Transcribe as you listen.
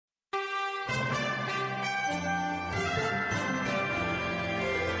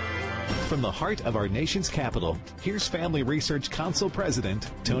From the heart of our nation's capital, here's Family Research Council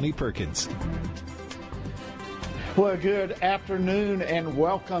President Tony Perkins. Well, good afternoon and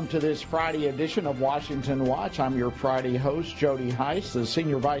welcome to this Friday edition of Washington Watch. I'm your Friday host, Jody Heiss, the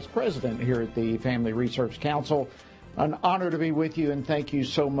Senior Vice President here at the Family Research Council. An honor to be with you, and thank you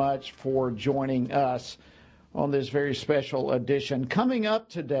so much for joining us on this very special edition. Coming up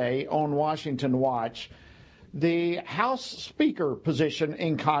today on Washington Watch, the House Speaker position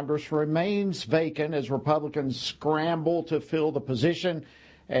in Congress remains vacant as Republicans scramble to fill the position.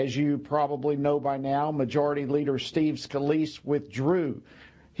 As you probably know by now, Majority Leader Steve Scalise withdrew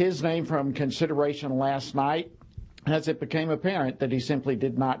his name from consideration last night as it became apparent that he simply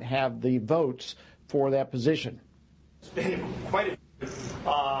did not have the votes for that position. It's been quite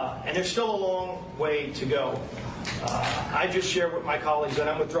and there's still a long way to go. I just shared with my colleagues that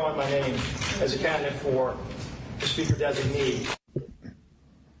I'm withdrawing my name as a candidate for the Speaker designee.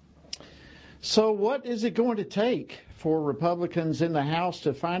 So what is it going to take for Republicans in the House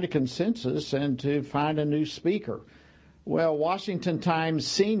to find a consensus and to find a new speaker? Well, Washington Times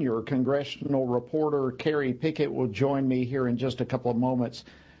senior congressional reporter Kerry Pickett will join me here in just a couple of moments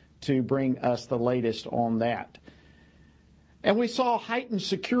to bring us the latest on that. And we saw heightened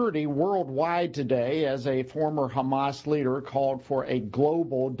security worldwide today as a former Hamas leader called for a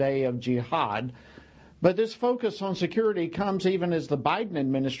global day of jihad. But this focus on security comes even as the Biden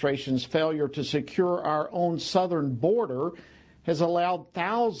administration's failure to secure our own southern border has allowed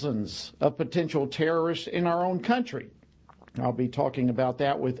thousands of potential terrorists in our own country. I'll be talking about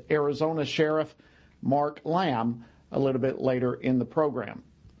that with Arizona Sheriff Mark Lamb a little bit later in the program.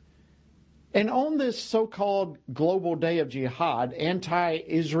 And on this so-called Global Day of Jihad,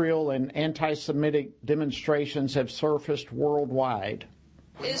 anti-Israel and anti-Semitic demonstrations have surfaced worldwide.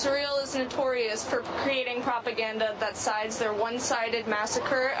 Israel is notorious for creating propaganda that sides their one-sided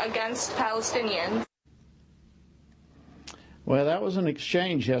massacre against Palestinians. Well, that was an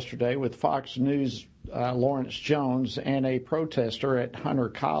exchange yesterday with Fox News' Lawrence Jones and a protester at Hunter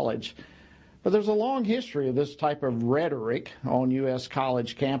College. But there's a long history of this type of rhetoric on U.S.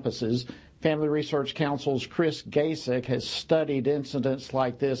 college campuses. Family Research Council's Chris Gasek has studied incidents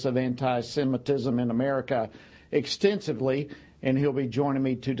like this of anti-Semitism in America extensively, and he'll be joining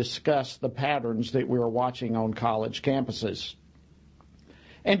me to discuss the patterns that we're watching on college campuses.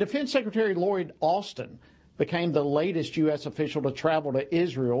 And Defense Secretary Lloyd Austin became the latest U.S. official to travel to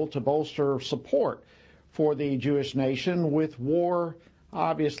Israel to bolster support for the Jewish nation, with war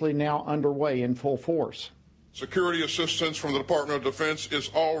obviously now underway in full force. Security assistance from the Department of Defense is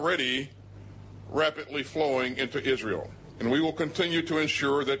already rapidly flowing into Israel, and we will continue to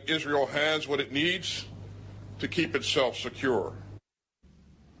ensure that Israel has what it needs to keep itself secure.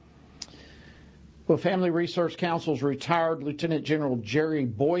 Well, Family Research Council's retired Lieutenant General Jerry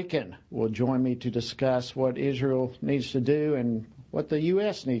Boykin will join me to discuss what Israel needs to do and what the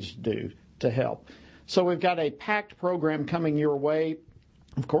U.S. needs to do to help. So we've got a packed program coming your way.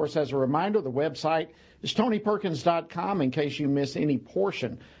 Of course, as a reminder, the website is TonyPerkins.com in case you miss any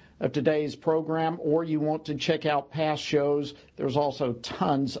portion of today's program or you want to check out past shows. There's also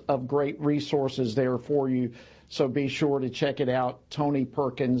tons of great resources there for you, so be sure to check it out,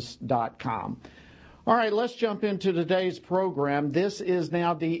 TonyPerkins.com. All right, let's jump into today's program. This is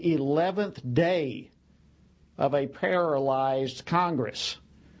now the 11th day of a paralyzed Congress.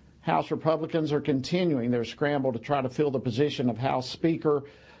 House Republicans are continuing their scramble to try to fill the position of House Speaker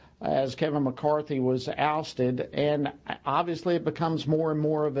as Kevin McCarthy was ousted, and obviously it becomes more and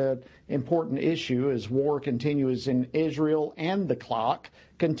more of an important issue as war continues in Israel and the clock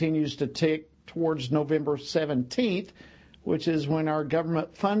continues to tick towards November 17th, which is when our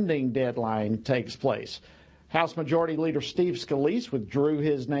government funding deadline takes place. House Majority Leader Steve Scalise withdrew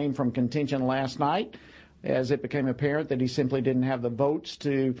his name from contention last night as it became apparent that he simply didn't have the votes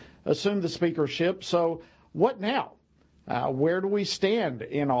to assume the speakership. So what now? Where do we stand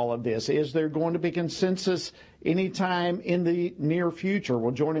in all of this? Is there going to be consensus anytime in the near future?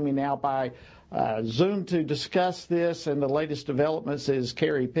 Well, joining me now by Zoom to discuss this and the latest developments is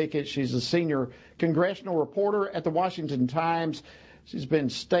Kerry Pickett. She's a senior congressional reporter at the Washington Times. She's been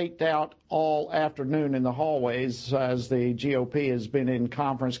staked out all afternoon in the hallways as the GOP has been in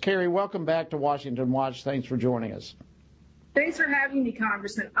conference. Kerry, welcome back to Washington Watch. Thanks for joining us. Thanks for having me,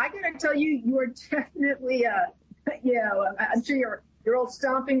 Congressman. I got to tell you, you are definitely I'm sure your old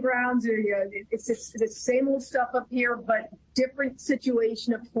stomping grounds. It's the same old stuff up here, but different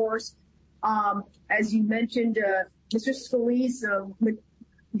situation, of course. As you mentioned, Mr. Scalise,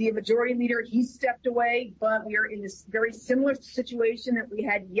 the majority leader, he stepped away, but we are in this very similar situation that we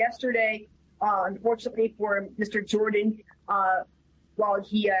had yesterday, unfortunately for Mr. Jordan, while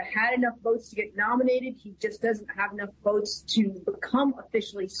he had enough votes to get nominated, he just doesn't have enough votes to become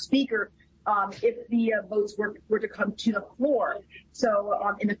officially Speaker if the votes were to come to the floor. So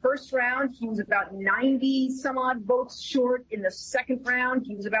in the first round, he was about 90 some odd votes short. In the second round,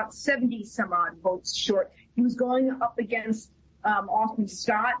 he was about 70 some odd votes short. He was going up against Austin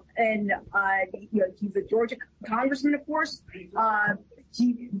Scott, and he's a Georgia congressman, of course.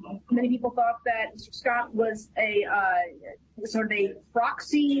 Many people thought that Mr. Scott was a sort of a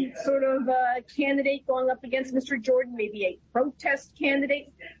proxy sort of candidate going up against Mr. Jordan, maybe a protest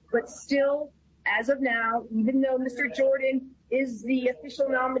candidate. But still, as of now, even though Mr. Jordan is the official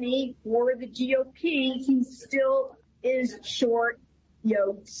nominee for the GOP, he still is short,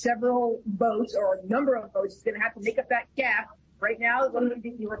 several votes or a number of votes. He's going to have to make up that gap. Right now,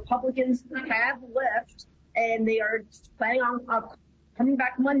 the Republicans have left, and they are planning on coming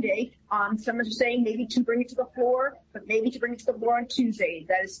back Monday. Some are saying maybe to bring it to the floor, but maybe to bring it to the floor on Tuesday.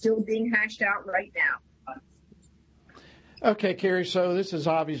 That is still being hashed out right now. Okay, Carrie, so this is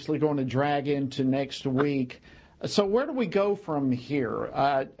obviously going to drag into next week. So where do we go from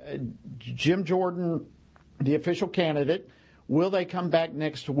here? Jim Jordan, the official candidate, will they come back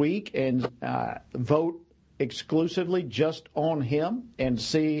next week and vote exclusively just on him and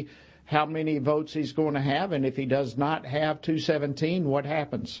see how many votes he's going to have? And if he does not have 217, what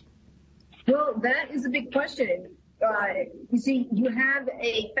happens? Well, that is a big question. You see, you have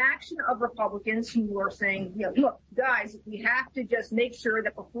a faction of Republicans who are saying, look, guys, we have to just make sure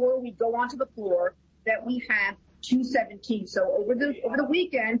that before we go onto the floor that we have 217. So over the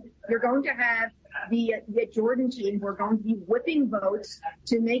weekend, you're going to have the Jordan team who are going to be whipping votes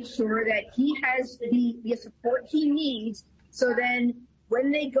to make sure that he has the support he needs. So then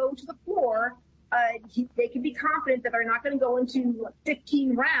when they go to the floor, they can be confident that they're not going to go into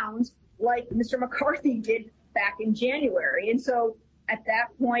 15 rounds like Mr. McCarthy did back in January. And so at that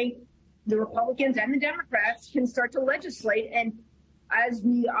point, the Republicans and the Democrats can start to legislate. And as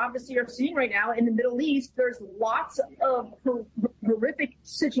we obviously are seeing right now in the Middle East, there's lots of horrific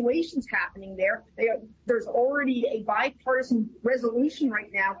situations happening there. There's already a bipartisan resolution right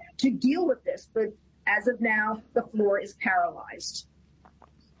now to deal with this. But as of now, the floor is paralyzed.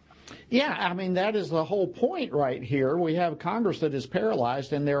 Yeah, I mean, that is the whole point right here. We have Congress that is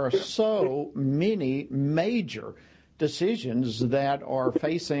paralyzed, and there are so many major decisions that are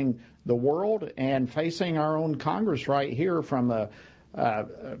facing the world and facing our own Congress right here, from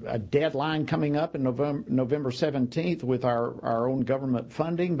a deadline coming up in November 17th with our own government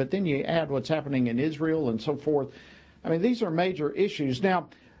funding. But then you add what's happening in Israel and so forth. I mean, these are major issues. Now,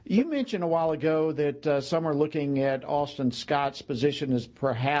 you mentioned a while ago that some are looking at Austin Scott's position as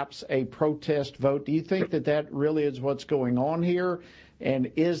perhaps a protest vote. Do you think that really is what's going on here?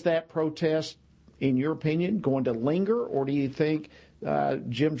 And is that protest, in your opinion, going to linger? Or do you think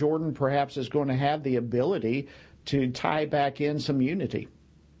Jim Jordan perhaps is going to have the ability to tie back in some unity?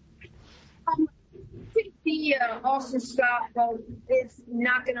 I think the Austin Scott vote is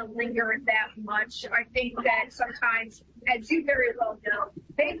not going to linger that much. I think that sometimes, as you very well know,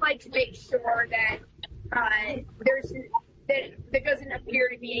 they like to make sure that there doesn't appear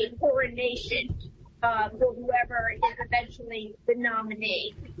to be a coronation for whoever is eventually the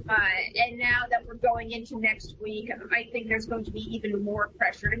nominee. And now that we're going into next week, I think there's going to be even more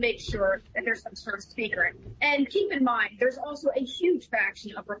pressure to make sure that there's some sort of speaker. And keep in mind, there's also a huge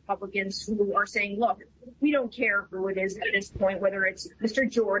faction of Republicans who are saying, look, we don't care who it is at this point, whether it's Mr.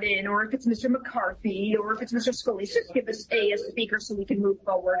 Jordan or if it's Mr. McCarthy or if it's Mr. Scalise. Just give us a speaker so we can move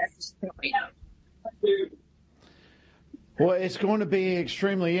forward at this point. Well, it's going to be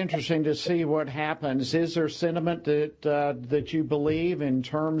extremely interesting to see what happens. Is there sentiment that you believe in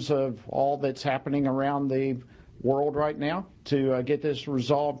terms of all that's happening around the world right now to get this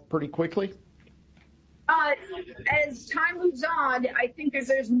resolved pretty quickly? As time moves on, I think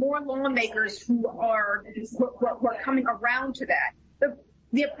there's more lawmakers who are coming around to that.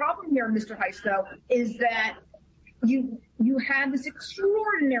 The problem here, Mr. Heiss, though, is that you have this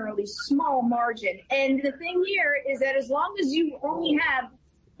extraordinarily small margin. And the thing here is that as long as you only have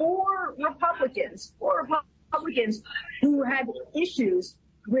four Republicans who have issues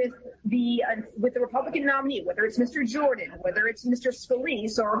with the Republican nominee, whether it's Mr. Jordan, whether it's Mr.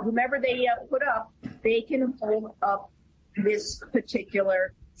 Scalise, or whomever they put up, they can hold up this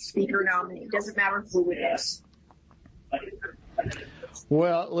particular speaker nominee. Doesn't matter who it is.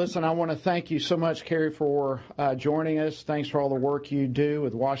 Well, listen, I want to thank you so much, Carrie, for joining us. Thanks for all the work you do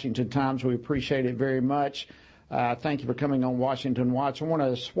with Washington Times. We appreciate it very much. Thank you for coming on Washington Watch. I want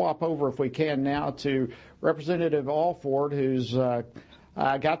to swap over, if we can, now to Representative Alford, who's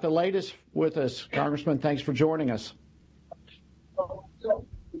got the latest with us. Congressman, thanks for joining us.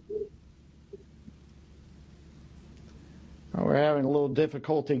 We're having a little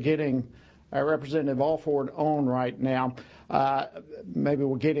difficulty getting Representative Alford on right now. Maybe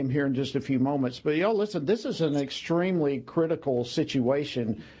we'll get him here in just a few moments. But, listen, this is an extremely critical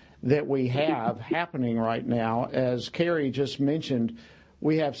situation that we have happening right now. As Carrie just mentioned,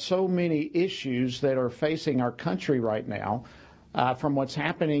 we have so many issues that are facing our country right now from what's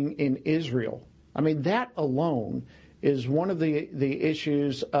happening in Israel. I mean, that alone is one of the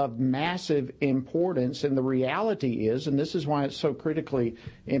issues of massive importance. And the reality is, and this is why it's so critically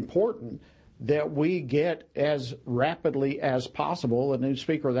important, that we get as rapidly as possible a new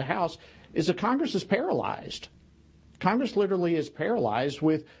Speaker of the House, is that Congress is paralyzed. Congress literally is paralyzed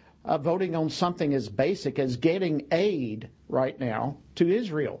with voting on something as basic as getting aid right now to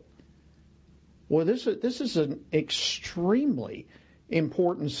Israel. Well, this is an extremely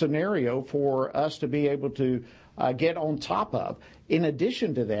important scenario for us to be able to get on top of. In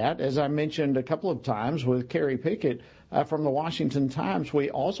addition to that, as I mentioned a couple of times with Carrie Pickett from the Washington Times,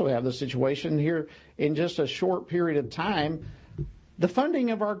 we also have the situation here in just a short period of time. The funding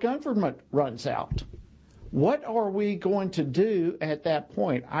of our government runs out. What are we going to do at that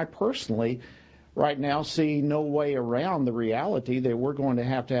point? I personally right now see no way around the reality that we're going to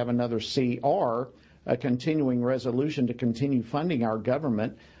have another CR, a continuing resolution to continue funding our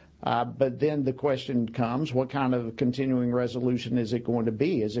government. But then the question comes, what kind of continuing resolution is it going to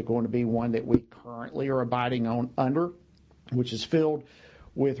be? Is it going to be one that we currently are abiding under, which is filled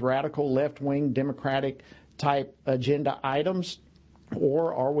with radical left-wing Democratic type agenda items?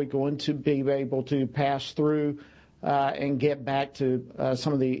 Or are we going to be able to pass through and get back to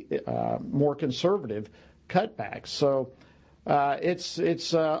some of the more conservative cutbacks? So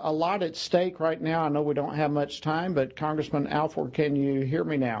it's a lot at stake right now. I know we don't have much time, but Congressman Alford, can you hear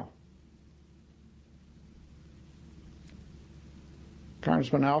me now?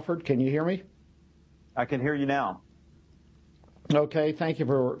 Congressman Alford, can you hear me? I can hear you now. Okay, thank you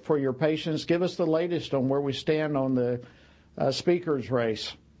for your patience. Give us the latest on where we stand on the speaker's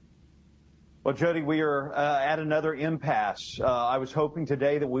race. Well, Jody, we are at another impasse. I was hoping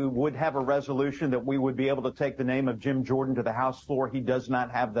today that we would have a resolution that we would be able to take the name of Jim Jordan to the House floor. He does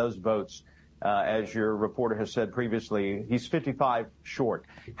not have those votes. As your reporter has said previously, he's 55 short.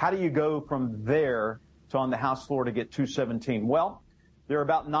 How do you go from there to on the House floor to get 217? Well, there are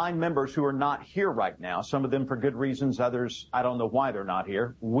about 9 members who are not here right now, some of them for good reasons, others, I don't know why they're not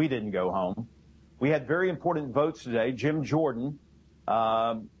here. We didn't go home. We had very important votes today. Jim Jordan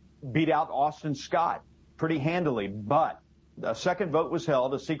beat out Austin Scott pretty handily, but a second vote was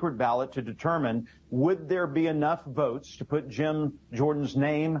held, a secret ballot, to determine would there be enough votes to put Jim Jordan's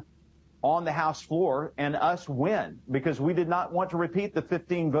name on the House floor and us win, because we did not want to repeat the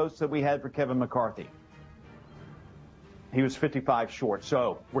 15 votes that we had for Kevin McCarthy. He was 55 short.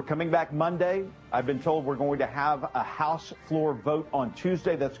 So we're coming back Monday. I've been told we're going to have a House floor vote on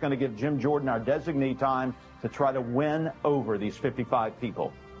Tuesday. That's going to give Jim Jordan our designee time to try to win over these 55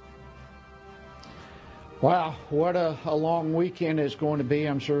 people. Wow, what a long weekend it's going to be.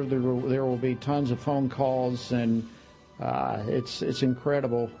 I'm sure there will be tons of phone calls, and it's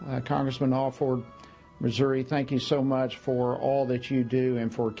incredible. Congressman Alford, Missouri, thank you so much for all that you do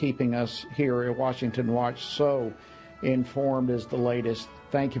and for keeping us here at Washington Watch so informed as the latest.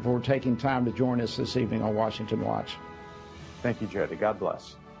 Thank you for taking time to join us this evening on Washington Watch. Thank you, Jody. God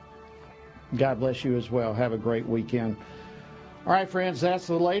bless. God bless you as well. Have a great weekend. All right, friends, that's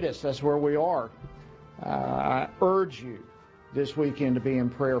the latest. That's where we are. I urge you this weekend to be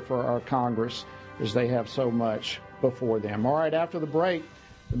in prayer for our Congress as they have so much before them. All right, after the break,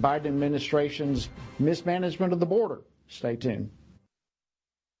 the Biden administration's mismanagement of the border. Stay tuned.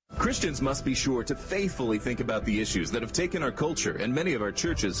 Christians must be sure to faithfully think about the issues that have taken our culture and many of our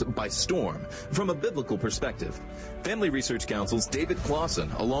churches by storm from a biblical perspective. Family Research Council's David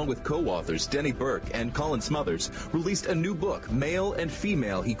Clausen, along with co-authors Denny Burke and Colin Smothers, released a new book, Male and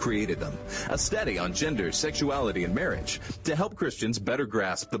Female, He Created Them, a study on gender, sexuality, and marriage to help Christians better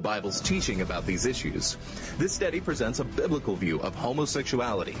grasp the Bible's teaching about these issues. This study presents a biblical view of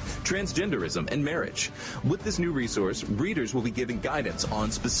homosexuality, transgenderism, and marriage. With this new resource, readers will be given guidance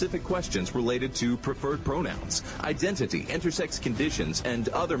on specific questions related to preferred pronouns, identity, intersex conditions, and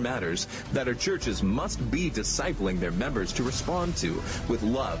other matters that our churches must be discipling their members to respond to with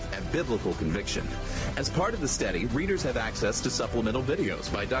love and biblical conviction. As part of the study, readers have access to supplemental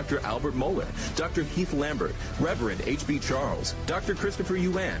videos by Dr. Albert Mohler, Dr. Heath Lambert, Reverend H.B. Charles, Dr. Christopher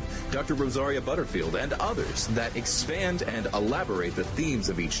Yuan, Dr. Rosaria Butterfield, and others that expand and elaborate the themes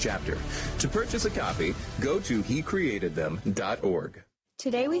of each chapter. To purchase a copy, go to hecreatedthem.org.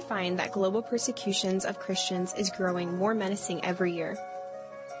 Today we find that global persecutions of Christians is growing more menacing every year.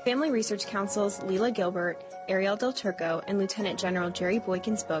 Family Research Council's Leela Gilbert, Ariel Del Turco, and Lieutenant General Jerry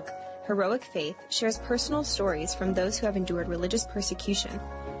Boykin's book, Heroic Faith, shares personal stories from those who have endured religious persecution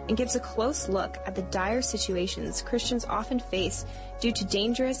and gives a close look at the dire situations Christians often face due to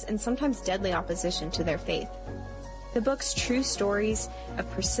dangerous and sometimes deadly opposition to their faith. The book's true stories of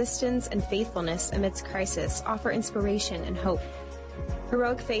persistence and faithfulness amidst crisis offer inspiration and hope.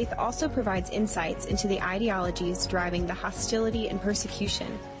 Heroic Faith also provides insights into the ideologies driving the hostility and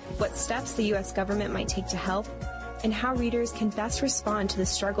persecution, what steps the U.S. government might take to help, and how readers can best respond to the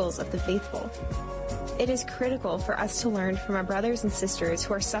struggles of the faithful. It is critical for us to learn from our brothers and sisters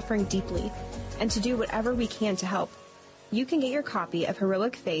who are suffering deeply and to do whatever we can to help. You can get your copy of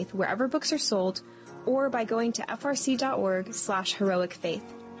Heroic Faith wherever books are sold or by going to frc.org/heroicfaith.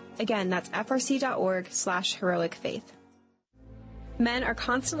 Again, that's frc.org/heroicfaith. Men are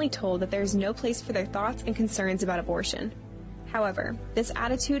constantly told that there is no place for their thoughts and concerns about abortion. However, this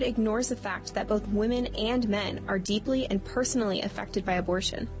attitude ignores the fact that both women and men are deeply and personally affected by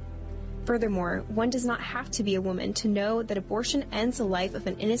abortion. Furthermore, one does not have to be a woman to know that abortion ends the life of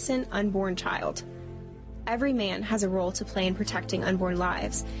an innocent, unborn child. Every man has a role to play in protecting unborn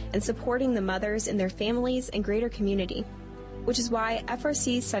lives and supporting the mothers in their families and greater community, which is why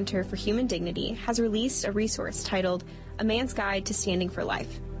FRC's Center for Human Dignity has released a resource titled A Man's Guide to Standing for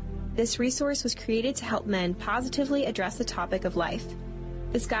Life. This resource was created to help men positively address the topic of life.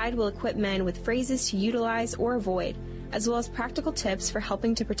 This guide will equip men with phrases to utilize or avoid, as well as practical tips for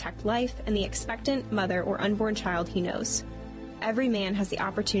helping to protect life and the expectant mother or unborn child he knows. Every man has the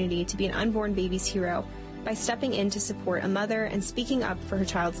opportunity to be an unborn baby's hero by stepping in to support a mother and speaking up for her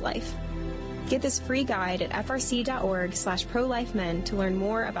child's life. Get this free guide at frc.org/prolifemen to learn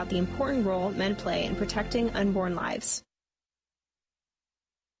more about the important role men play in protecting unborn lives.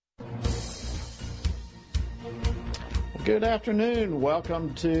 Good afternoon.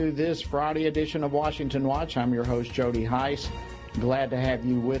 Welcome to this Friday edition of Washington Watch. I'm your host, Jody Heiss. Glad to have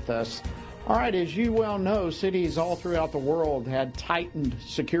you with us. All right, as you well know, cities all throughout the world had tightened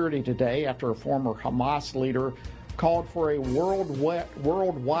security today after a former Hamas leader called for a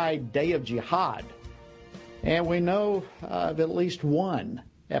worldwide day of jihad. And we know of at least one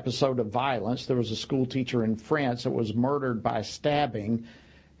episode of violence. There was a school teacher in France that was murdered by stabbing,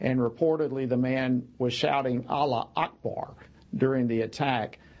 and reportedly the man was shouting Allah Akbar during the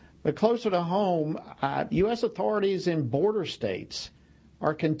attack. But closer to home, U.S. authorities in border states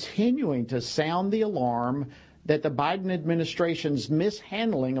are continuing to sound the alarm that the Biden administration's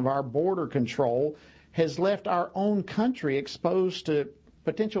mishandling of our border control has left our own country exposed to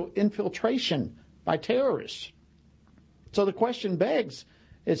potential infiltration by terrorists. So the question begs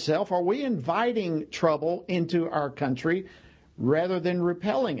itself, are we inviting trouble into our country rather than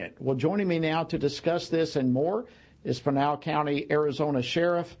repelling it? Well, joining me now to discuss this and more is Pinal County, Arizona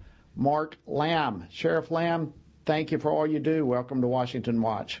Sheriff Mark Lamb. Sheriff Lamb, thank you for all you do. Welcome to Washington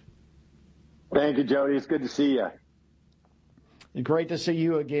Watch. Thank you, Jody. It's good to see you. Great to see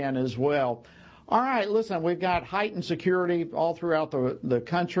you again as well. All right, listen, we've got heightened security all throughout the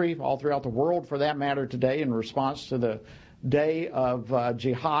country, all throughout the world for that matter today in response to the day of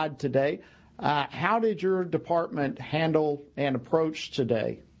jihad today. How did your department handle and approach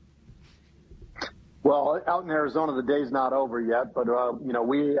today? Well, out in Arizona, the day's not over yet, but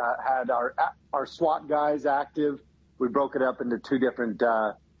we had our SWAT guys active. We broke it up into two different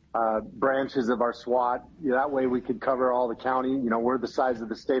branches of our SWAT. That way we could cover all the county. We're the size of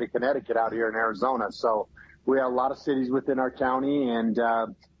the state of Connecticut out here in Arizona, so we have a lot of cities within our county, and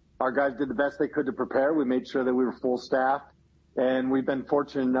our guys did the best they could to prepare. We made sure that we were full staffed. And we've been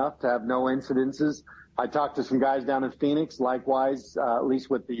fortunate enough to have no incidences. I talked to some guys down in Phoenix, likewise, at least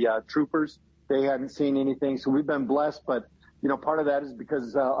with the troopers. They hadn't seen anything. So we've been blessed. But, part of that is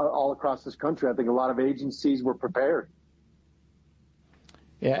because all across this country, I think a lot of agencies were prepared.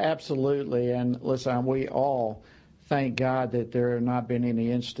 Yeah, absolutely. And listen, we all thank God that there have not been any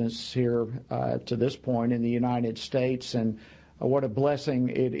instances here to this point in the United States. And what a blessing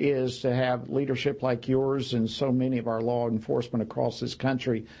it is to have leadership like yours and so many of our law enforcement across this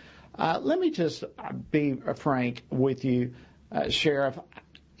country. Let me just be frank with you, Sheriff.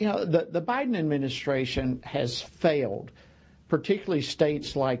 The Biden administration has failed, particularly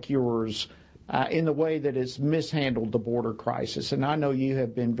states like yours, in the way that it's mishandled the border crisis. And I know you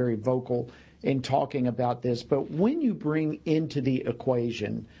have been very vocal in talking about this, but when you bring into the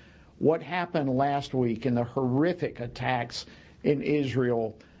equation what happened last week in the horrific attacks in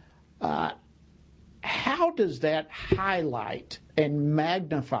Israel, how does that highlight and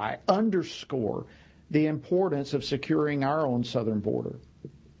magnify, underscore the importance of securing our own southern border?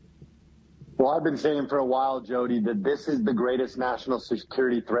 Well, I've been saying for a while, Jody, that this is the greatest national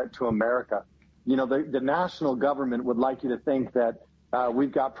security threat to America. You know, the national government would like you to think that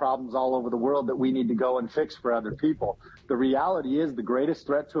we've got problems all over the world that we need to go and fix for other people. The reality is the greatest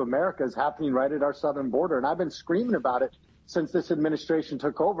threat to America is happening right at our southern border. And I've been screaming about it since this administration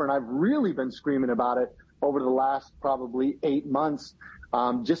took over. And I've really been screaming about it over the last probably 8 months,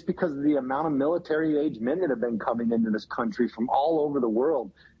 just because of the amount of military age men that have been coming into this country from all over the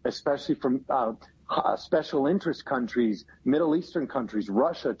world, especially from special interest countries, Middle Eastern countries,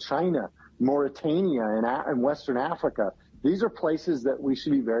 Russia, China, Mauritania, and Western Africa. These are places that we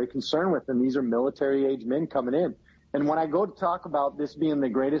should be very concerned with, and these are military age men coming in. And when I go to talk about this being the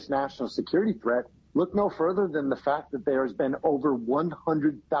greatest national security threat, look no further than the fact that there has been over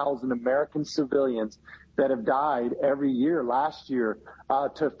 100,000 American civilians that have died every year, last year,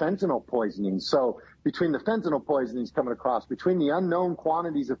 to fentanyl poisoning. So between the fentanyl poisonings coming across, between the unknown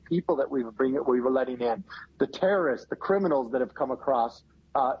quantities of people that we were letting in, the terrorists, the criminals that have come across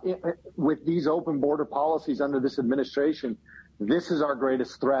with these open border policies under this administration, this is our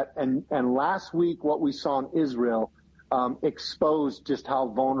greatest threat. And last week, what we saw in Israel exposed just how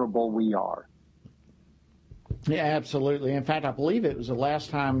vulnerable we are. Yeah, absolutely. In fact, I believe it was the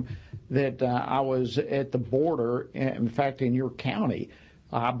last time that I was at the border, in fact, in your county.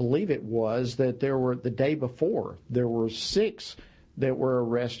 I believe it was that there were, the day before, there were 6 that were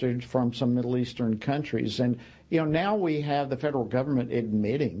arrested from some Middle Eastern countries. And, you know, now we have the federal government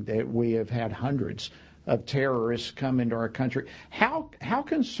admitting that we have had hundreds of terrorists come into our country. How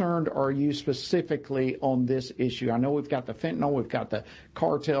concerned are you specifically on this issue? I know we've got the fentanyl, we've got the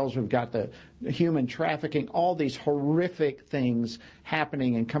cartels, we've got the human trafficking, all these horrific things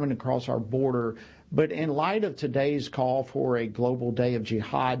happening and coming across our border. But in light of today's call for a global day of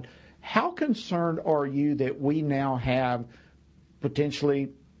jihad, how concerned are you that we now have potentially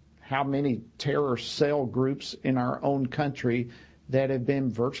how many terror cell groups in our own country that have been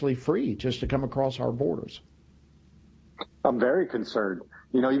virtually free just to come across our borders? I'm very concerned.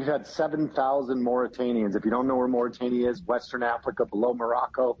 You know, you've had 7,000 Mauritanians. If you don't know where Mauritania is, Western Africa below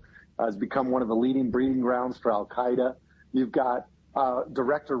Morocco has become one of the leading breeding grounds for Al-Qaeda. You've got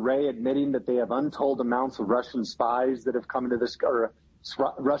Director Wray admitting that they have untold amounts of Russian spies that have come into this, or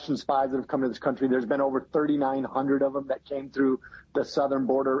Russian spies that have come to this country. There's been over 3,900 of them that came through the southern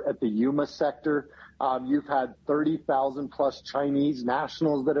border at the Yuma sector. You've had 30,000 plus Chinese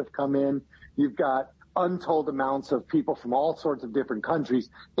nationals that have come in. You've got untold amounts of people from all sorts of different countries,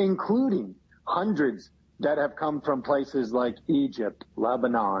 including hundreds that have come from places like Egypt,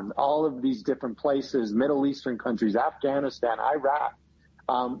 Lebanon, all of these different places, Middle Eastern countries, Afghanistan, Iraq.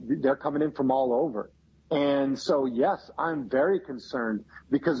 They're coming in from all over. And so, yes, I'm very concerned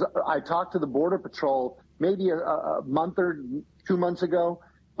because I talked to the Border Patrol maybe a month or 2 months ago.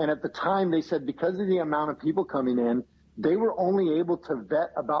 And at the time, they said because of the amount of people coming in, they were only able to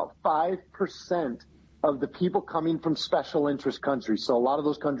vet about 5% of the people coming from special interest countries. So a lot of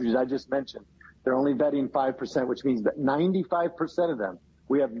those countries I just mentioned, they're only vetting 5%, which means that 95% of them,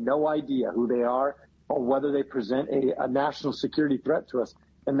 we have no idea who they are or whether they present a national security threat to us.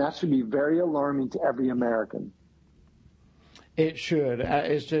 And that should be very alarming to every American. It should.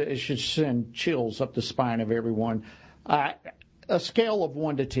 It should send chills up the spine of everyone. A scale of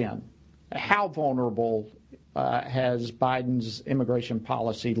 1 to 10, how vulnerable has Biden's immigration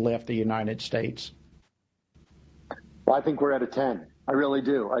policy left the United States? Well, I think we're at a 10. I really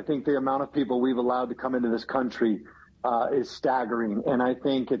do. I think the amount of people we've allowed to come into this country is staggering. And I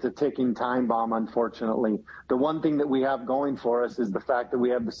think it's a ticking time bomb, unfortunately. The one thing that we have going for us is the fact that we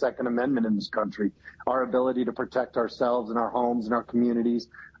have the Second Amendment in this country. Our ability to protect ourselves and our homes and our communities,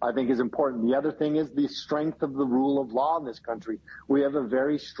 I think, is important. The other thing is the strength of the rule of law in this country. We have a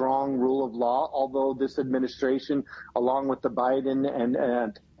very strong rule of law, although this administration, along with the Biden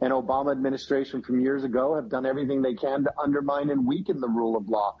and Obama administration from years ago, have done everything they can to undermine and weaken the rule of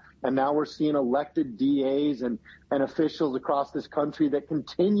law. And now we're seeing elected DAs and officials across this country that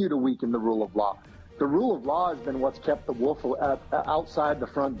continue to weaken the rule of law. The rule of law has been what's kept the wolf outside the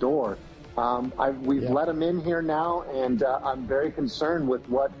front door. We've let them in here now, and I'm very concerned with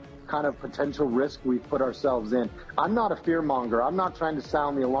what kind of potential risk we've put ourselves in. I'm not a fear monger. I'm not trying to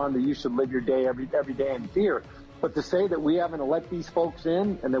sound the alarm that you should live your day every day in fear. But to say that we haven't let these folks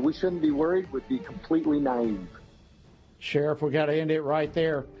in and that we shouldn't be worried would be completely naive. Sheriff, we got to end it right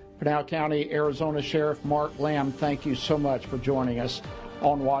there. Pinal County, Arizona Sheriff Mark Lamb, thank you so much for joining us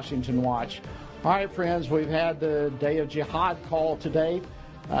on Washington Watch. All right, friends, we've had the Day of Jihad call today,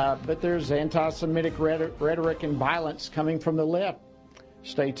 but there's anti-Semitic rhetoric and violence coming from the left.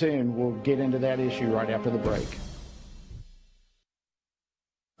 Stay tuned. We'll get into that issue right after the break.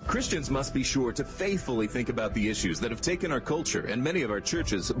 Christians must be sure to faithfully think about the issues that have taken our culture and many of our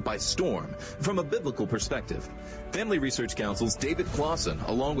churches by storm from a biblical perspective. Family Research Council's David Clausen,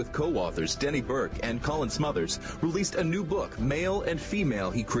 along with co-authors Denny Burke and Colin Smothers, released a new book, Male and Female,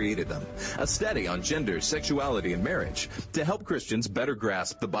 He Created Them, a study on gender, sexuality, and marriage to help Christians better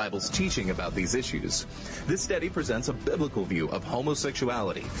grasp the Bible's teaching about these issues. This study presents a biblical view of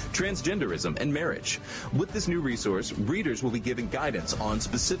homosexuality, transgenderism, and marriage. With this new resource, readers will be given guidance on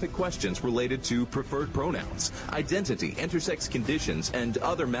specific questions related to preferred pronouns, identity, intersex conditions, and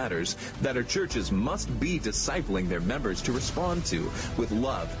other matters that our churches must be discipling their members to respond to with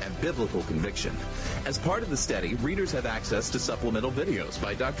love and biblical conviction. As part of the study, readers have access to supplemental videos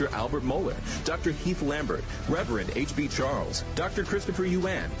by Dr. Albert Mohler, Dr. Heath Lambert, Reverend H.B. Charles, Dr. Christopher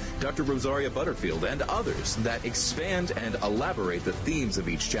Yuan, Dr. Rosaria Butterfield, and others that expand and elaborate the themes of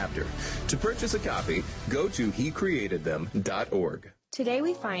each chapter. To purchase a copy, go to hecreatedthem.org. Today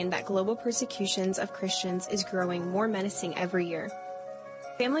we find that global persecutions of Christians is growing more menacing every year.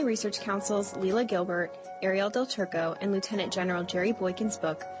 Family Research Council's Leila Gilbert, Ariel Del Turco, and Lieutenant General Jerry Boykin's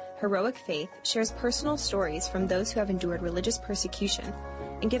book, Heroic Faith, shares personal stories from those who have endured religious persecution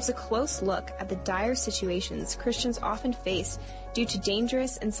and gives a close look at the dire situations Christians often face due to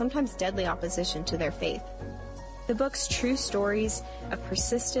dangerous and sometimes deadly opposition to their faith. The book's true stories of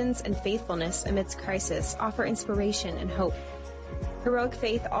persistence and faithfulness amidst crisis offer inspiration and hope. Heroic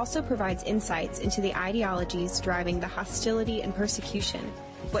Faith also provides insights into the ideologies driving the hostility and persecution,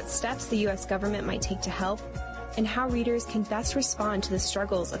 what steps the U.S. government might take to help, and how readers can best respond to the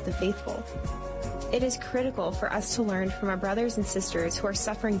struggles of the faithful. It is critical for us to learn from our brothers and sisters who are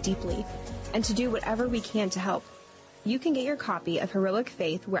suffering deeply and to do whatever we can to help. You can get your copy of Heroic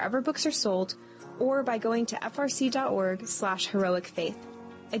Faith wherever books are sold or by going to frc.org/heroicfaith.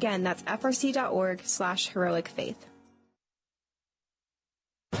 Again, that's frc.org/heroicfaith.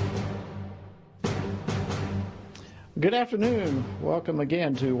 Good afternoon. Welcome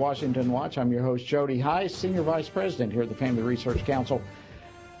again to Washington Watch. I'm your host, Jody Heiss, Senior Vice President here at the Family Research Council,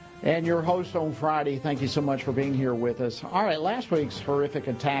 and your host on Friday. Thank you so much for being here with us. All right, last week's horrific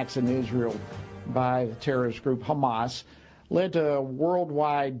attacks in Israel by the terrorist group Hamas led to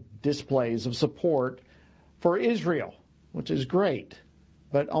worldwide displays of support for Israel, which is great.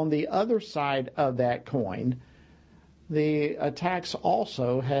 But on the other side of that coin, the attacks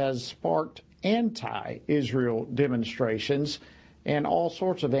also has sparked anti-Israel demonstrations, and all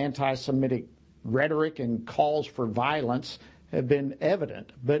sorts of anti-Semitic rhetoric and calls for violence have been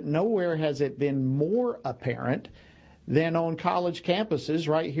evident. But nowhere has it been more apparent than on college campuses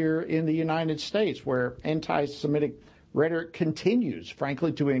right here in the United States, where anti-Semitic rhetoric continues,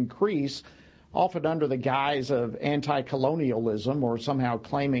 frankly, to increase, often under the guise of anti-colonialism or somehow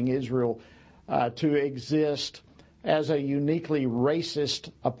claiming Israel to exist as a uniquely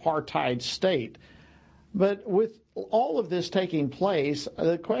racist apartheid state. But with all of this taking place,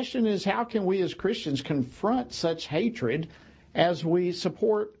 the question is, how can we as Christians confront such hatred as we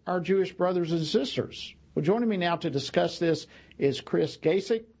support our Jewish brothers and sisters? Well, joining me now to discuss this is Chris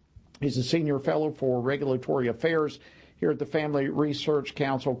Gasick. He's a senior fellow for regulatory affairs here at the Family Research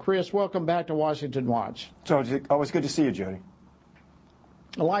Council. Chris, welcome back to Washington Watch. So always good to see you, Jody.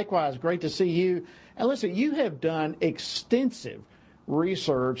 Likewise, great to see you. And listen, you have done extensive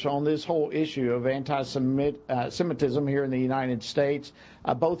research on this whole issue of anti-Semitism here in the United States,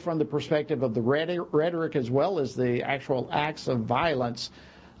 both from the perspective of the rhetoric as well as the actual acts of violence.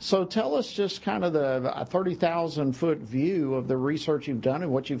 So tell us just kind of the 30,000-foot view of the research you've done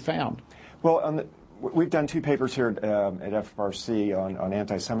and what you've found. Well, we've done two papers here at FRC on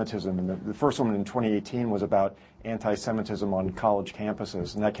anti-Semitism, and the first one in 2018 was about anti-Semitism on college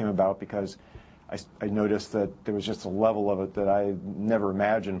campuses, and that came about because I noticed that there was just a level of it that I never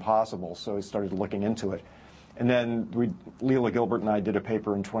imagined possible, so I started looking into it. And then Leila Gilbert and I did a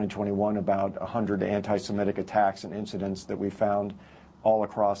paper in 2021 about 100 anti-Semitic attacks and incidents that we found all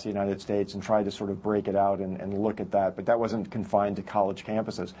across the United States and tried to sort of break it out and look at that, but that wasn't confined to college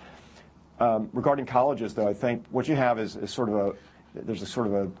campuses. Regarding colleges, though, I think what you have is sort of there's a sort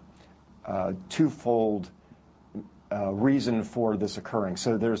of a twofold reason for this occurring.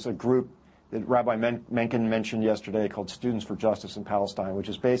 So there's a group that Rabbi Mencken mentioned yesterday called Students for Justice in Palestine, which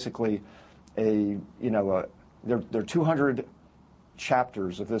is basically there are 200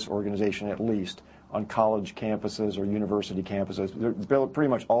 chapters of this organization at least on college campuses or university campuses. They're pretty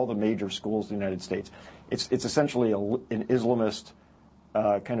much all the major schools in the United States. It's essentially an Islamist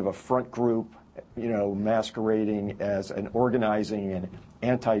kind of a front group, masquerading as an organizing and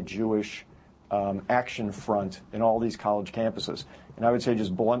anti-Jewish action front in all these college campuses. And I would say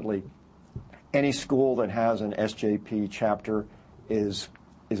just bluntly, any school that has an SJP chapter is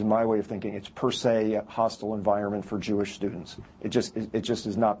is my way of thinking. It's per se a hostile environment for Jewish students. It just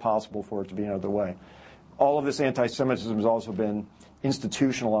is not possible for it to be another way. All of this anti-Semitism has also been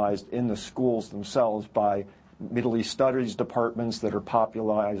institutionalized in the schools themselves by Middle East studies departments that are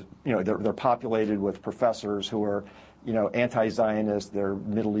popularized. They're populated with professors who are, anti-Zionist. They're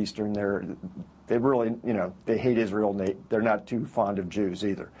Middle Eastern. They really, they hate Israel. And they're not too fond of Jews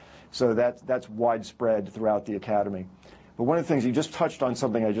either. So that's widespread throughout the academy. But one of the things, you just touched on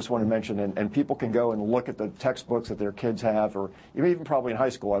something I just want to mention, and people can go and look at the textbooks that their kids have, or even probably in high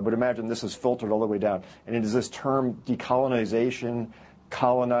school. I would imagine this is filtered all the way down. And it is this term decolonization,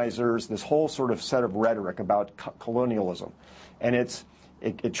 colonizers, this whole sort of set of rhetoric about colonialism. And it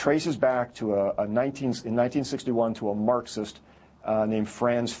traces back to in 1961 to a Marxist named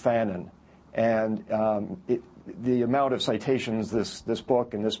Franz Fanon. And the amount of citations this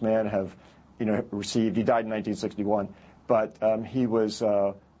book and this man have received, he died in 1961, but he was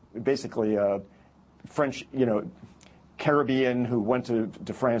basically a French, Caribbean who went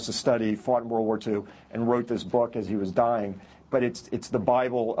to France to study, fought in World War II, and wrote this book as he was dying. But it's the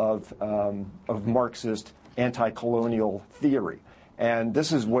Bible of Marxist anti-colonial theory, and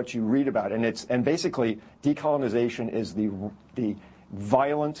this is what you read about. And basically decolonization is the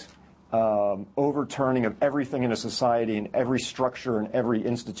violent overturning of everything in a society and every structure and every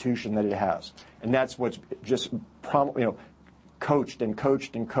institution that it has, and that's what's just coached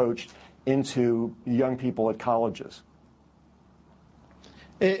into young people at colleges.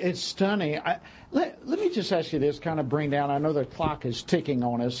 It's stunning. Let me just ask you this, kind of bring down, I know the clock is ticking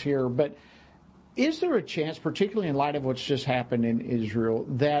on us here, but is there a chance, particularly in light of what's just happened in Israel,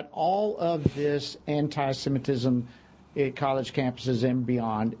 that all of this anti-Semitism at college campuses and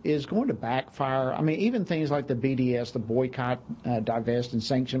beyond is going to backfire? I mean, even things like the BDS, the boycott, divest, and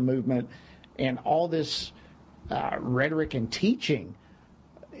sanction movement, and all this rhetoric and teaching,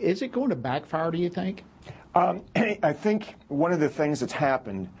 is it going to backfire, do you think? I think one of the things that's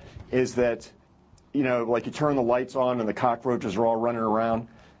happened is that, like you turn the lights on and the cockroaches are all running around.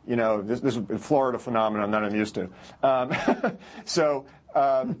 This is a Florida phenomenon that I'm used to. I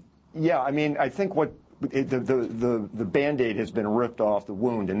think what the Band-Aid has been ripped off the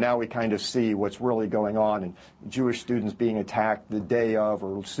wound, and now we kind of see what's really going on, and Jewish students being attacked the day of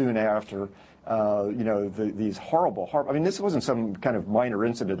or soon after. These horrible. I mean, this wasn't some kind of minor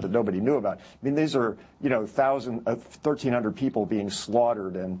incident that nobody knew about. I mean, these are 1,300 people being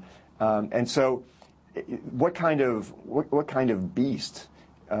slaughtered, and so what kind of beast?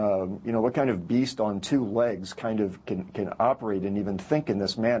 What kind of beast on two legs kind of can operate and even think in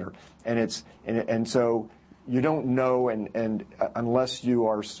this manner? And so you don't know, and unless you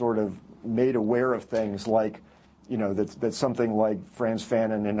are sort of made aware of things like, that something like Franz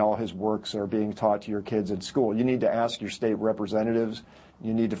Fanon and all his works are being taught to your kids in school. You need to ask your state representatives.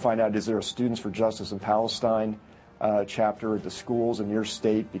 You need to find out, is there a Students for Justice in Palestine chapter at the schools in your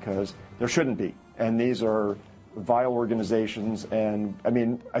state? Because there shouldn't be. And these are vile organizations. And I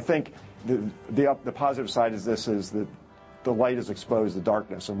mean, I think the positive side of this is that the light has exposed the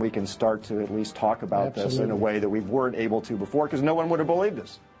darkness, and we can start to at least talk about this in a way that we weren't able to before, because no one would have believed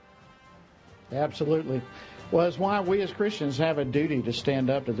us. Absolutely. Well, it's why we as Christians have a duty to stand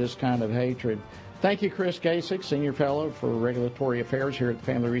up to this kind of hatred. Thank you, Chris Gasick, Senior Fellow for Regulatory Affairs here at the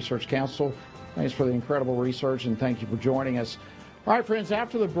Family Research Council. Thanks for the incredible research, and thank you for joining us. All right, friends,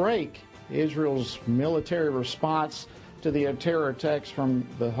 after the break, Israel's military response to the terror attacks from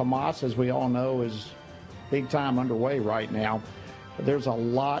the Hamas, as we all know, is big time underway right now. But there's a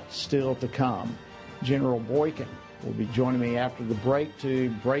lot still to come. General Boykin will be joining me after the break to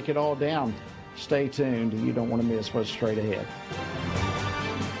break it all down. Stay tuned. You don't want to miss what's straight ahead.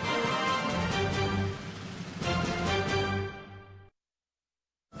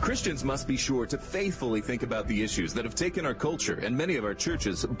 Christians must be sure to faithfully think about the issues that have taken our culture and many of our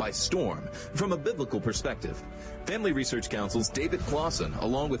churches by storm from a biblical perspective. Family Research Council's David Clausen,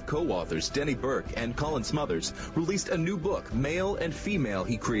 along with co-authors Denny Burke and Colin Smothers, released a new book, Male and Female,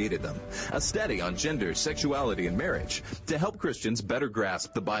 He Created Them, a study on gender, sexuality, and marriage to help Christians better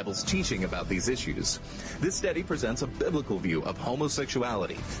grasp the Bible's teaching about these issues. This study presents a biblical view of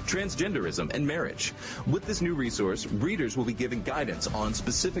homosexuality, transgenderism, and marriage. With this new resource, readers will be given guidance on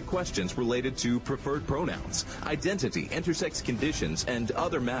specific questions related to preferred pronouns, identity, intersex conditions, and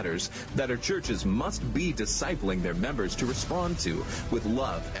other matters that our churches must be discipling their members to respond to with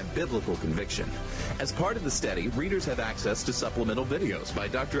love and biblical conviction. As part of the study, readers have access to supplemental videos by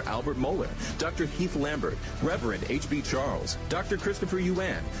Dr. Albert Mohler, Dr. Heath Lambert, Reverend H.B. Charles, Dr. Christopher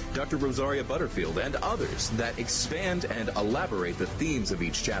Yuan, Dr. Rosaria Butterfield, and others that expand and elaborate the themes of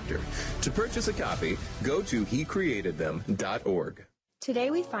each chapter. To purchase a copy, go to HeCreatedThem.org. Today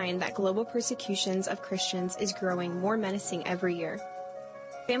we find that global persecutions of Christians is growing more menacing every year.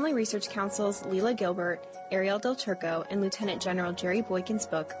 Family Research Council's Leila Gilbert, Ariel Del Turco, and Lieutenant General Jerry Boykin's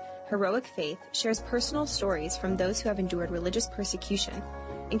book, Heroic Faith, shares personal stories from those who have endured religious persecution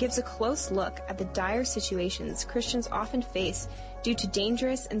and gives a close look at the dire situations Christians often face due to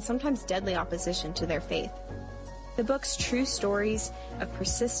dangerous and sometimes deadly opposition to their faith. The book's true stories of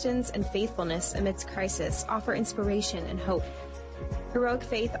persistence and faithfulness amidst crisis offer inspiration and hope. Heroic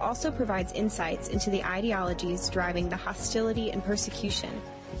Faith also provides insights into the ideologies driving the hostility and persecution,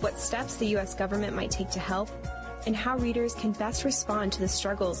 what steps the U.S. government might take to help, and how readers can best respond to the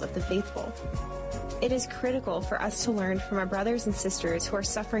struggles of the faithful. It is critical for us to learn from our brothers and sisters who are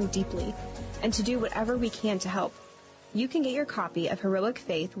suffering deeply and to do whatever we can to help. You can get your copy of Heroic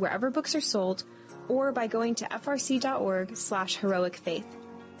Faith wherever books are sold or by going to frc.org/heroicfaith.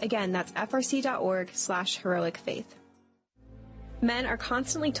 Again, that's frc.org/heroicfaith. Men are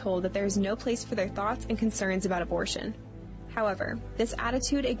constantly told that there is no place for their thoughts and concerns about abortion. However, this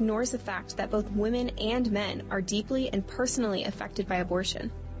attitude ignores the fact that both women and men are deeply and personally affected by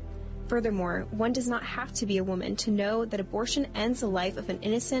abortion. Furthermore, one does not have to be a woman to know that abortion ends the life of an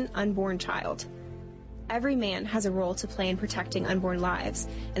innocent, unborn child. Every man has a role to play in protecting unborn lives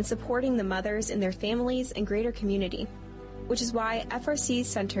and supporting the mothers in their families and greater community, which is why FRC's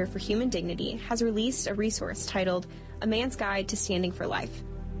Center for Human Dignity has released a resource titled A Man's Guide to Standing for Life.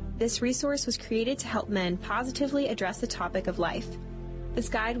 This resource was created to help men positively address the topic of life. This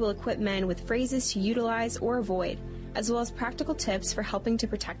guide will equip men with phrases to utilize or avoid, as well as practical tips for helping to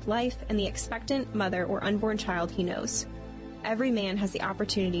protect life and the expectant mother or unborn child he knows. Every man has the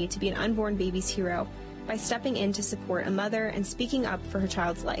opportunity to be an unborn baby's hero by stepping in to support a mother and speaking up for her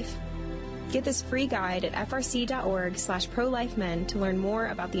child's life. Get this free guide at frc.org/prolifemen to learn more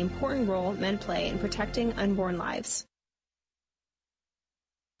about the important role men play in protecting unborn lives.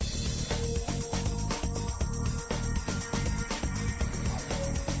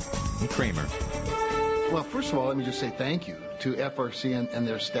 Kramer. Well, first of all, let me just say thank you to FRC and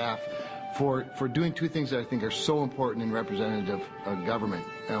their staff for doing two things that I think are so important and representative of government.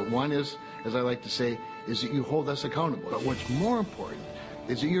 One is, as I like to say, is that you hold us accountable. But what's more important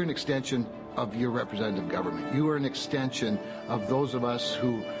is that you're an extension of your representative government. You are an extension of those of us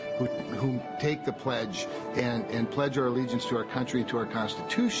who take the pledge and pledge our allegiance to our country and to our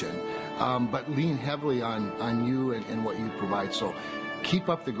Constitution, but lean heavily on you and what you provide. So keep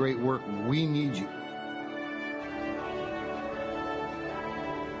up the great work. We need you.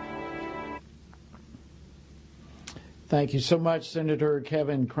 Thank you so much, Senator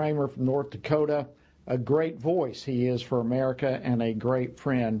Kevin Kramer from North Dakota. A great voice he is for America and a great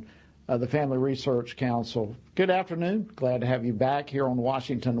friend of the Family Research Council. Good afternoon. Glad to have you back here on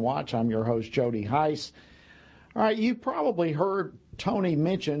Washington Watch. I'm your host, Jody Heiss. All right, you probably heard Tony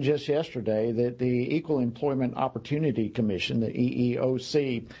mention just yesterday that the Equal Employment Opportunity Commission, the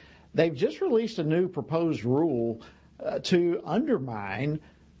EEOC, they've just released a new proposed rule to undermine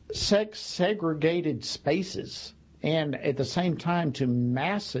sex-segregated spaces and at the same time to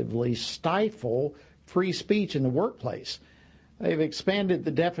massively stifle free speech in the workplace. They've expanded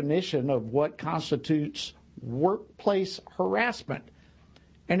the definition of what constitutes workplace harassment,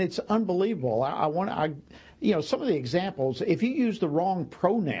 and it's unbelievable. Some of the examples, if you use the wrong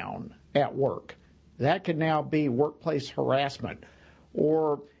pronoun at work, that could now be workplace harassment.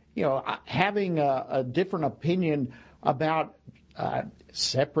 Or, having a different opinion about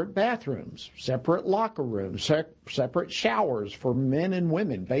separate bathrooms, separate locker rooms, separate showers for men and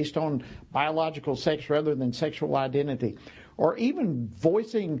women based on biological sex rather than sexual identity, or even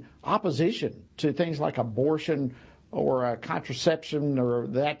voicing opposition to things like abortion or contraception or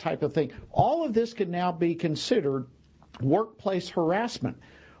that type of thing. All of this can now be considered workplace harassment.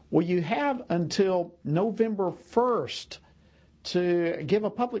 Well, you have until November 1st to give a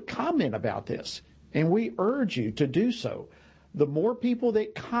public comment about this, and we urge you to do so. The more people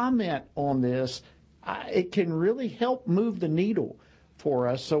that comment on this, it can really help move the needle for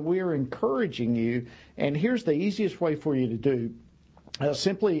us. So we are encouraging you, and here's the easiest way for you to do.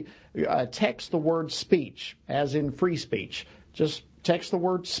 Simply text the word speech, as in free speech. Just text the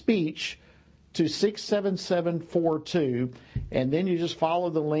word speech to 67742, and then you just follow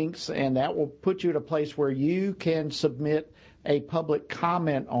the links, and that will put you at a place where you can submit a public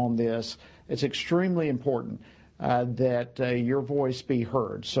comment on this. It's extremely important that your voice be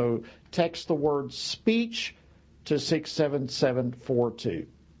heard. So text the word speech to 67742.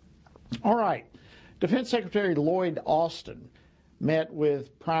 All right. Defense Secretary Lloyd Austin met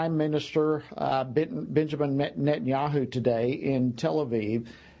with Prime Minister Benjamin Netanyahu today in Tel Aviv,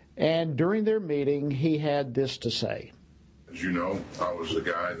 and during their meeting he had this to say. As you know, I was the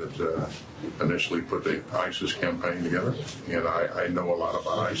guy that initially put the ISIS campaign together, and I know a lot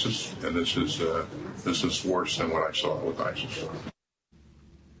about ISIS, and this is worse than what I saw with ISIS.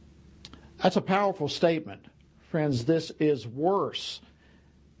 That's a powerful statement. Friends, this is worse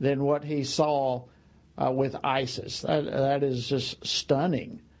than what he saw with ISIS. That is just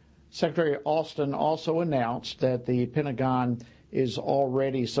stunning. Secretary Austin also announced that the Pentagon is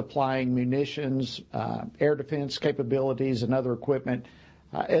already supplying munitions, air defense capabilities, and other equipment,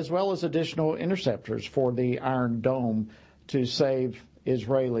 as well as additional interceptors for the Iron Dome to save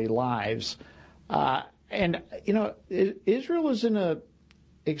Israeli lives. And, you know, Israel is in an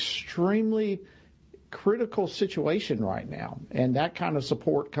extremely critical situation right now, and that kind of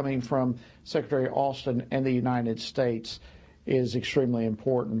support coming from Secretary Austin and the United States is extremely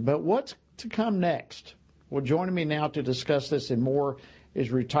important. But what's to come next? Well, joining me now to discuss this and more is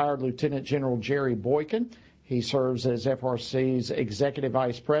retired Lieutenant General Jerry Boykin. He serves as FRC's Executive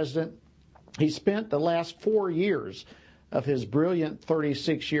Vice President. He spent the last 4 years of his brilliant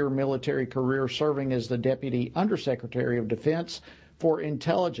 36-year military career serving as the Deputy Undersecretary of Defense for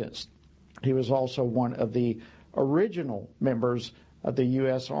Intelligence. He was also one of the original members of the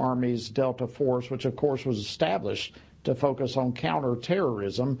U.S. Army's Delta Force, which, of course, was established to focus on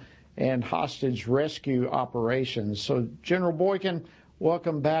counterterrorism and hostage rescue operations. So, General Boykin,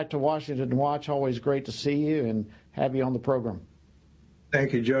 welcome back to Washington Watch. Always great to see you and have you on the program.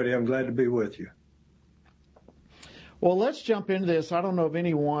 Thank you, Jody. I'm glad to be with you. Well, let's jump into this. I don't know of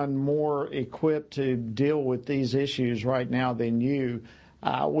anyone more equipped to deal with these issues right now than you.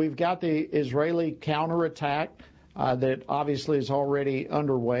 We've got the Israeli counterattack that obviously is already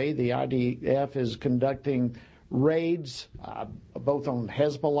underway. The IDF is conducting raids both on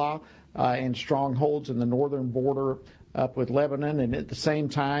Hezbollah and strongholds in the northern border up with Lebanon, and at the same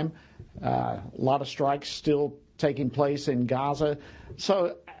time a lot of strikes still taking place in Gaza.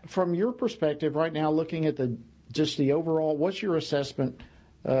 So from your perspective right now, looking at just the overall, what's your assessment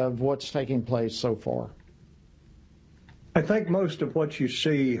of what's taking place so far? I think most of what you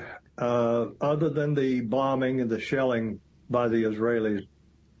see, other than the bombing and the shelling by the Israelis,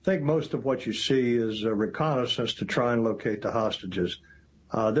 I think most of what you see is a reconnaissance to try and locate the hostages.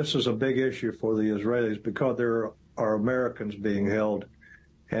 This is a big issue for the Israelis because there are Americans being held.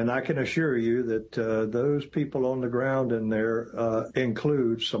 And I can assure you that those people on the ground in there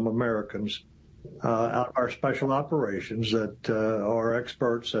include some Americans out of our special operations that are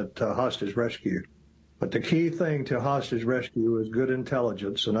experts at hostage rescue. But the key thing to hostage rescue is good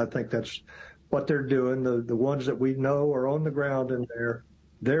intelligence, and I think that's what they're doing. The ones that we know are on the ground in there.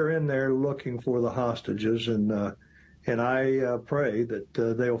 They're in there looking for the hostages, and I pray that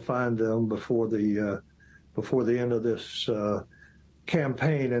they'll find them before the end of this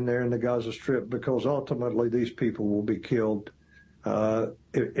campaign in there in the Gaza Strip, because ultimately these people will be killed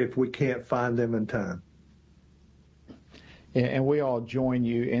if we can't find them in time. Yeah, and we all join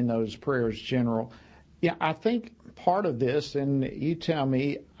you in those prayers, General. Yeah, I think part of this, and you tell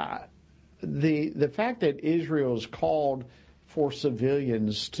me, the fact that Israel's called for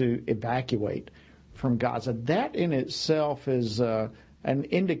civilians to evacuate from Gaza, that in itself is an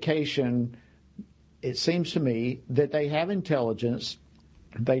indication, it seems to me, that they have intelligence.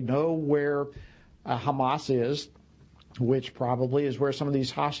 They know where Hamas is, which probably is where some of these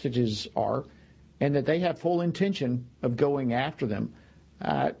hostages are, and that they have full intention of going after them.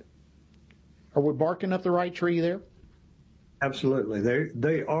 Are we barking up the right tree there? Absolutely.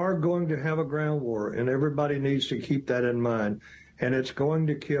 They are going to have a ground war, and everybody needs to keep that in mind. And it's going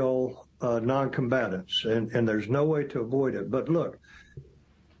to kill non-combatants, and there's no way to avoid it. But look,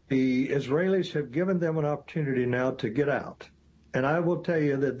 the Israelis have given them an opportunity now to get out. And I will tell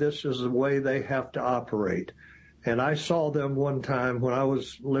you that this is the way they have to operate. And I saw them one time when I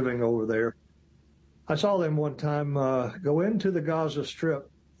was living over there. I saw them one time go into the Gaza Strip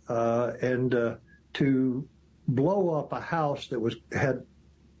and to blow up a house that had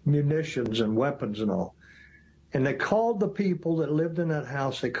munitions and weapons and all. And they called the people that lived in that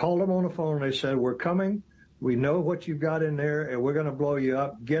house. They called them on the phone and they said, "We're coming. We know what you've got in there, and we're going to blow you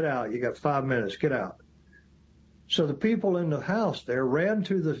up. Get out. You got 5 minutes. Get out." So the people in the house there ran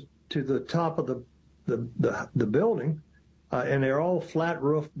to the top of the building, and they're all flat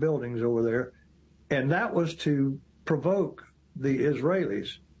roof buildings over there, and that was to provoke the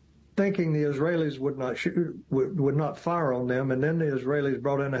Israelis, thinking the Israelis would not shoot, would not fire on them. And then the Israelis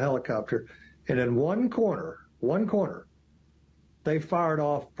brought in a helicopter, and in one corner, they fired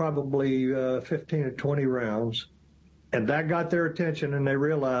off probably 15 or 20 rounds, and that got their attention, and they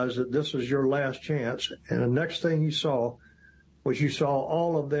realized that this is your last chance. And the next thing you saw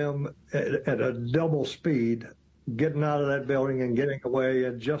all of them at a double speed getting out of that building and getting away,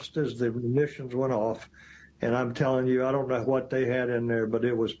 and just as the munitions went off. And I'm telling you, I don't know what they had in there, but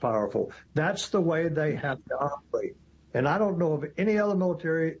it was powerful. That's the way they have to operate. And I don't know of any other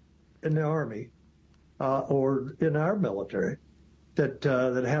military in the Army or in our military that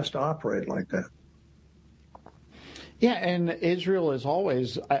has to operate like that. Yeah, and Israel is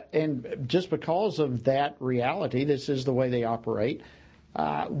always, and just because of that reality, this is the way they operate.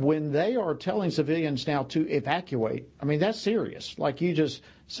 When they are telling civilians now to evacuate, I mean, that's serious. Like you just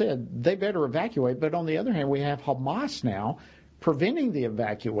said, they better evacuate. But on the other hand, we have Hamas now preventing the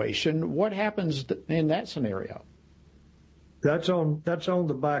evacuation. What happens in that scenario? That's on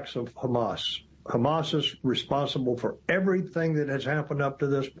the backs of Hamas. Hamas is responsible for everything that has happened up to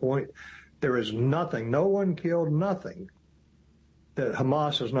this point. There is nothing, no one killed, nothing that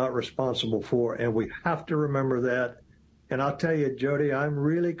Hamas is not responsible for, and we have to remember that. And I'll tell you, Jody, I'm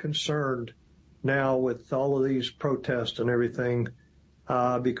really concerned now with all of these protests and everything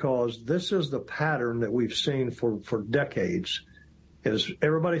because this is the pattern that we've seen for decades. Is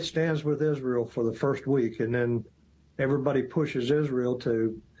everybody stands with Israel for the first week, and then everybody pushes Israel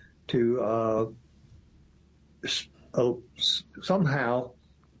to somehow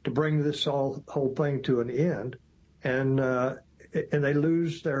to bring this whole thing to an end, and they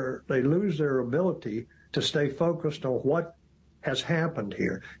lose their ability to stay focused on what has happened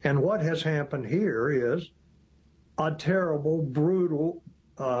here. And what has happened here is a terrible, brutal,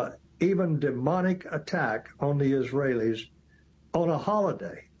 even demonic attack on the Israelis on a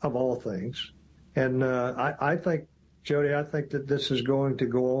holiday of all things. And I think, Jody, I think that this is going to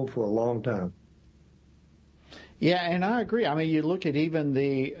go on for a long time. Yeah, and I agree. I mean, you look at even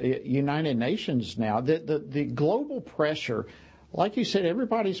the United Nations now, the global pressure, like you said,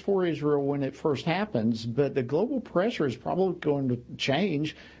 everybody's for Israel when it first happens, but the global pressure is probably going to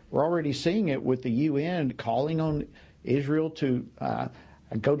change. We're already seeing it with the UN calling on Israel to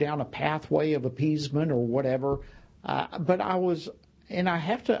go down a pathway of appeasement or whatever. But I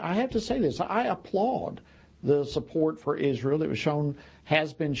have to say this, I applaud the support for Israel that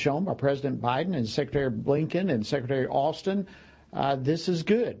has been shown by President Biden and Secretary Blinken and Secretary Austin. This is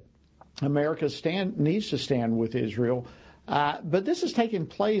good. America needs to stand with Israel. But this is taking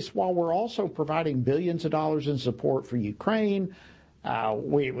place while we're also providing billions of dollars in support for Ukraine.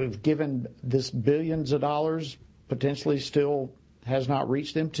 We've given this billions of dollars, potentially still has not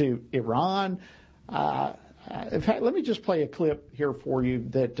reached them, to Iran. In fact, let me just play a clip here for you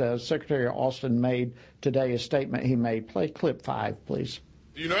that Secretary Austin made today, a statement he made. Play clip 5, please.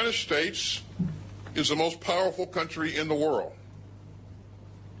 The United States is the most powerful country in the world,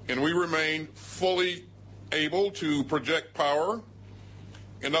 and we remain fully able to project power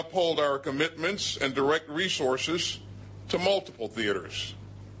and uphold our commitments and direct resources to multiple theaters.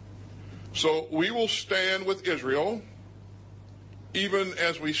 So we will stand with Israel even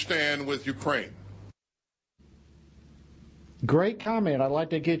as we stand with Ukraine. Great comment. I'd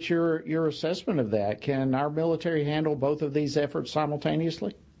like to get your assessment of that. Can our military handle both of these efforts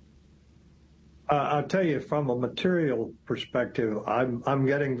simultaneously? I'll tell you, from a material perspective, I'm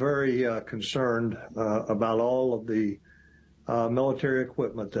getting very concerned about all of the military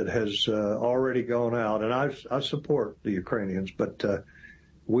equipment that has already gone out, and I support the Ukrainians, but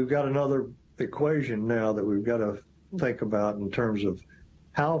we've got another equation now that we've got to think about in terms of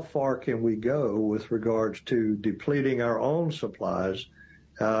how far can we go with regards to depleting our own supplies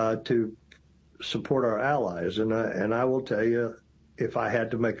to support our allies. And I will tell you, if I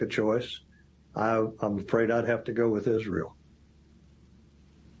had to make a choice, I'm afraid I'd have to go with Israel.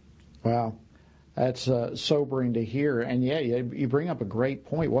 Wow. That's sobering to hear. And, yeah, you bring up a great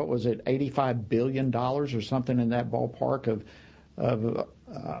point. What was it, $85 billion or something in that ballpark of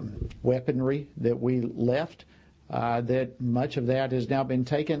weaponry that we left? That much of that has now been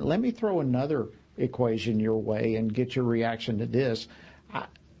taken. Let me throw another equation your way and get your reaction to this.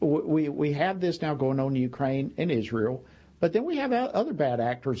 We have this now going on in Ukraine and Israel, but then we have other bad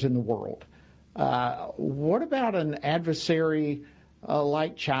actors in the world. What about an adversary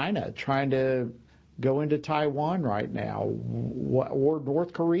like China trying to go into Taiwan right now, or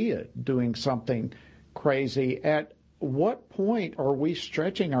North Korea doing something crazy? At what point are we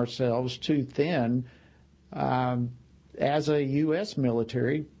stretching ourselves too thin as a U.S.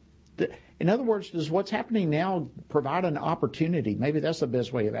 military? In other words, does what's happening now provide an opportunity, maybe that's the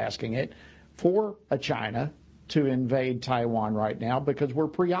best way of asking it, for a China to invade Taiwan right now because we're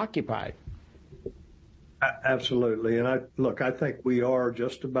preoccupied? Absolutely. And I think we are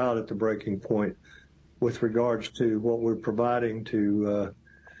just about at the breaking point with regards to what we're providing to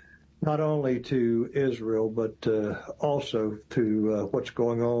not only to Israel, but also to what's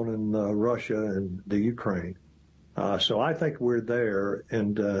going on in Russia and the Ukraine. So I think we're there,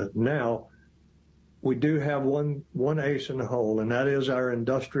 and now we do have one ace in the hole, and that is our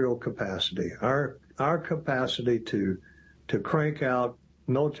industrial capacity, our capacity to crank out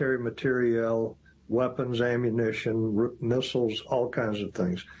military materiel, weapons, ammunition, missiles, all kinds of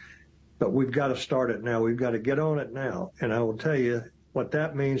things. But we've got to start it now. We've got to get on it now. And I will tell you what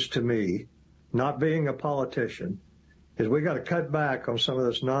that means to me, not being a politician, is we got to cut back on some of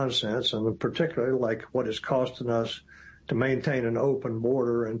this nonsense, and particularly like what it's costing us to maintain an open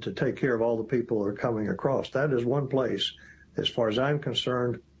border and to take care of all the people who are coming across. That is one place, as far as I'm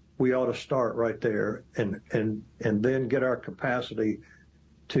concerned, we ought to start right there and then get our capacity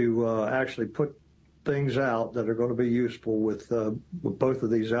to actually put things out that are going to be useful with both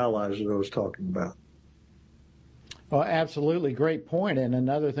of these allies that I was talking about. Well, absolutely. Great point. And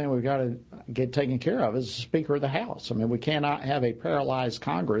another thing we've got to get taken care of is the Speaker of the House. I mean, we cannot have a paralyzed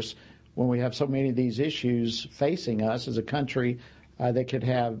Congress when we have so many of these issues facing us as a country that could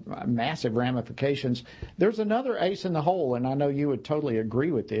have massive ramifications. There's another ace in the hole, and I know you would totally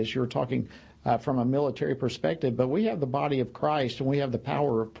agree with this. You're talking from a military perspective, but we have the body of Christ and we have the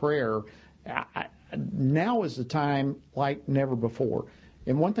power of prayer. Now is the time like never before.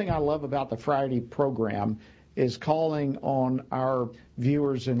 And one thing I love about the Friday program is calling on our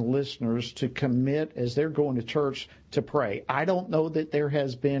viewers and listeners to commit as they're going to church to pray. I don't know that there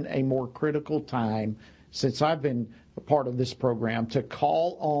has been a more critical time since I've been a part of this program to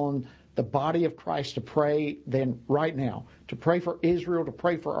call on the body of Christ to pray than right now, to pray for Israel, to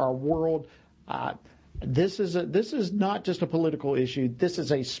pray for our world. This is not just a political issue. This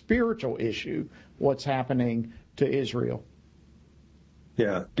is a spiritual issue, what's happening to Israel.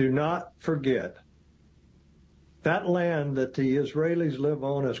 Yeah, do not forget that land that the Israelis live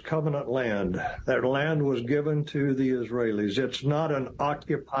on is covenant land. That land was given to the Israelis. It's not an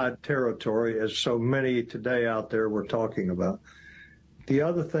occupied territory, as so many today out there were talking about. The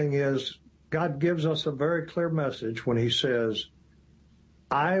other thing is, God gives us a very clear message when he says,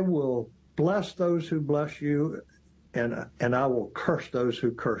 I will bless those who bless you, and I will curse those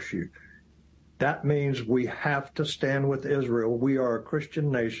who curse you. That means we have to stand with Israel. We are a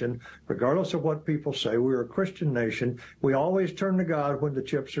Christian nation, regardless of what people say. We're a Christian nation. We always turn to God when the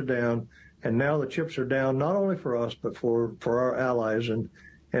chips are down, and now the chips are down not only for us, but for our allies, and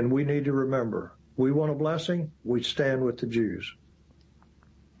we need to remember, we want a blessing, we stand with the Jews.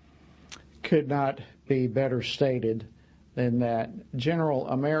 Could not be better stated than that. General,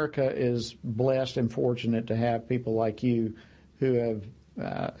 America is blessed and fortunate to have people like you who have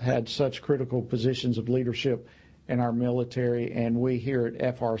had such critical positions of leadership in our military, and we here at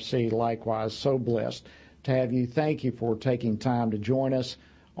FRC likewise so blessed to have you. Thank you for taking time to join us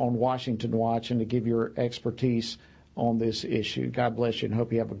on Washington Watch and to give your expertise on this issue. God bless you and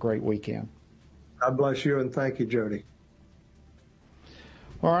hope you have a great weekend. God bless you and thank you, Jody.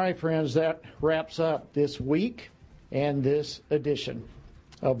 All right, friends, that wraps up this week and this edition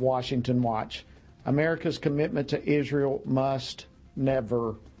of Washington Watch. America's commitment to Israel must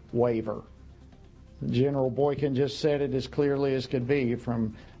never waver. General Boykin just said it as clearly as could be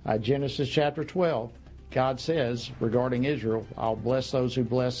from Genesis chapter 12. God says regarding Israel, I'll bless those who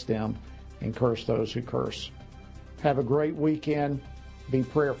bless them and curse those who curse. Have a great weekend. Be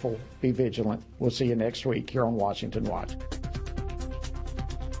prayerful. Be vigilant. We'll see you next week here on Washington Watch.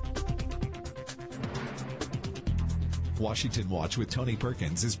 Washington Watch with Tony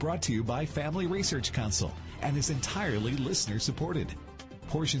Perkins is brought to you by Family Research Council and is entirely listener-supported.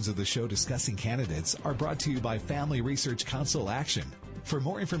 Portions of the show discussing candidates are brought to you by Family Research Council Action. For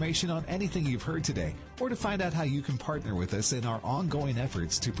more information on anything you've heard today, or to find out how you can partner with us in our ongoing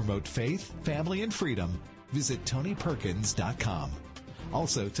efforts to promote faith, family, and freedom, visit TonyPerkins.com.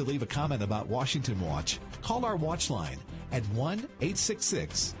 Also, to leave a comment about Washington Watch, call our watch line at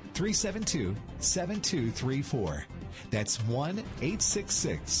 1-866-372-7234. That's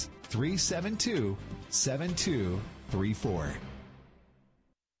 1-866-372-7234.